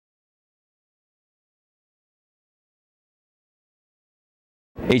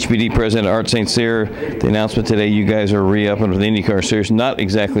HPD President Art St. The announcement today, you guys are re-upping for the IndyCar Series. Not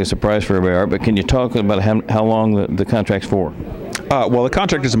exactly a surprise for everybody, Art, but can you talk about how long the contract's for? Well, the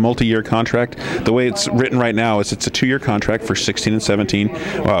contract is a multi-year contract. The way it's written right now is it's a 2-year contract for 16 and 17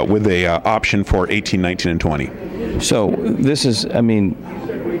 with a option for 18, 19, and 20. So this is, I mean,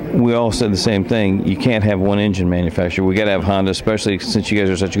 we all said the same thing. You can't have one engine manufacturer. We got to have Honda, especially since you guys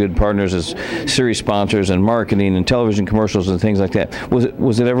are such good partners as series sponsors and marketing and television commercials and things like that.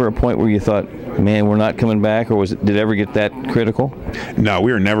 Was it ever a point where you thought, man, we're not coming back, or did it ever get that critical? No,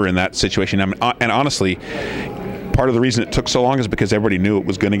 we were never in that situation. I mean, and honestly, part of the reason it took so long is because everybody knew it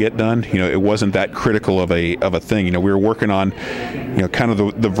was going to get done. You know, it wasn't that critical of a thing. You know, we were working on, you know, kind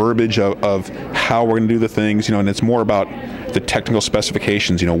of the verbiage of how we're going to do the things. You know, and it's more about the technical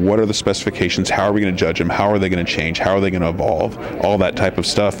specifications. You know, what are the specifications? How are we going to judge them? How are they going to change? How are they going to evolve? All that type of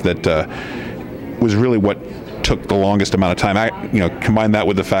stuff that was really what took the longest amount of time. You know, combine that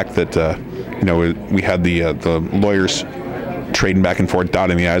with the fact that you know, we had the lawyers trading back and forth,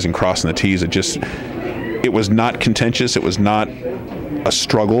 dotting the I's and crossing the T's. It was not contentious. It was not a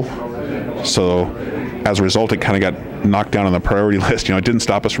struggle. So as a result, it kind of got knocked down on the priority list. You know, it didn't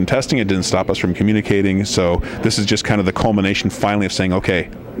stop us from testing. It didn't stop us from communicating. So this is just kind of the culmination finally of saying,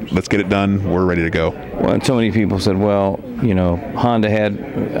 okay, let's get it done. We're ready to go. Well, and so many people said, well, you know, Honda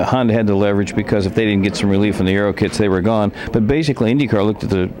had the leverage because if they didn't get some relief from the aero kits, they were gone. But basically, IndyCar looked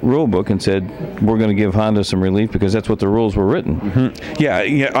at the rule book and said, we're going to give Honda some relief because that's what the rules were written. Mm-hmm. Yeah,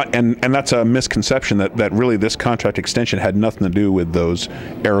 and that's a misconception that really this contract extension had nothing to do with those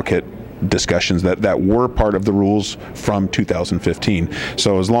aero kit discussions that were part of the rules from 2015.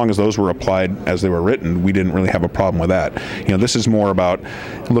 So as long as those were applied as they were written, we didn't really have a problem with that. You know, this is more about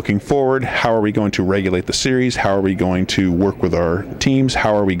looking forward. How are we going to regulate the series? How are we going to work with our teams?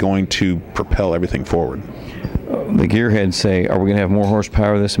 How are we going to propel everything forward? The gearheads say, are we going to have more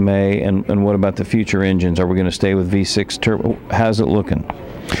horsepower this May? And what about the future engines? Are we going to stay with V6 turbo? How's it looking?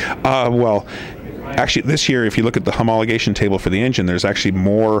 Well, actually, this year, if you look at the homologation table for the engine, there's actually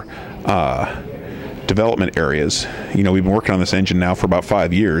more development areas. You know, we've been working on this engine now for about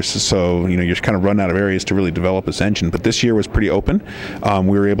 5 years, so you know, you're kind of running out of areas to really develop this engine. But this year was pretty open.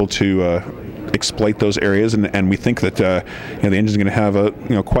 We were able to exploit those areas, and we think that you know, the engine's going to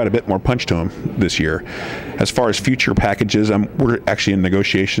have quite a bit more punch to them this year. As far as future packages, we're actually in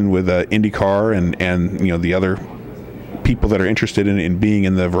negotiation with IndyCar and you know, the other people that are interested in being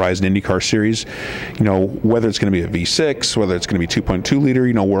in the Verizon IndyCar Series. You know, whether it's going to be a V6, whether it's going to be 2.2 liter,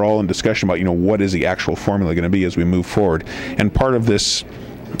 you know, we're all in discussion about, you know, what is the actual formula going to be as we move forward. And part of this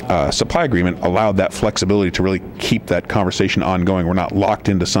supply agreement allowed that flexibility to really keep that conversation ongoing. We're not locked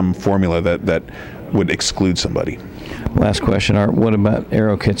into some formula that would exclude somebody. Last question, Art. What about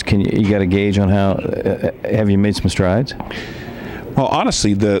aero kits? You got a gauge on how? Have you made some strides? Well,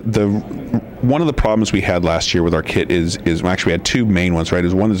 honestly, one of the problems we had last year with our kit is actually we had two main ones, right?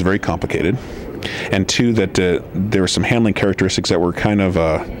 One is very complicated, and two, that there were some handling characteristics that were kind of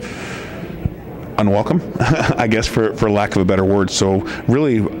unwelcome, I guess, for lack of a better word. So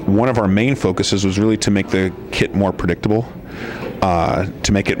really, one of our main focuses was really to make the kit more predictable,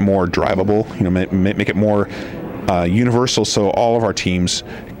 to make it more drivable, you know, make it more universal, so all of our teams,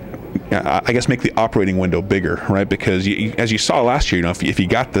 I guess, make the operating window bigger, right? Because as you saw last year, you know, if you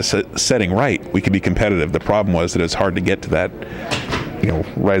got this setting right, we could be competitive. The problem was that it's hard to get to that, you know,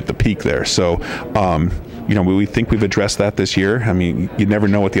 right at the peak there. So, you know, we think we've addressed that this year. I mean, you never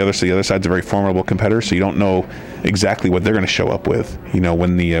know what the other side's a very formidable competitor, so you don't know exactly what they're going to show up with. You know,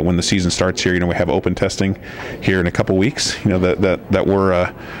 when the season starts here, you know, we have open testing here in a couple weeks. You know, that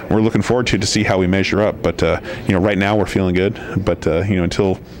we're looking forward to see how we measure up. But you know, right now we're feeling good. But you know,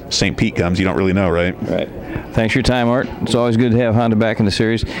 until St. Pete comes, you don't really know, right? Right. Thanks for your time, Art. It's always good to have Honda back in the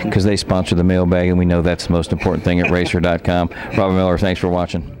series because they sponsor the mailbag, and we know that's the most important thing at RACER.com. Robert Miller, thanks for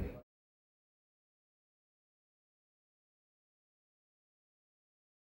watching.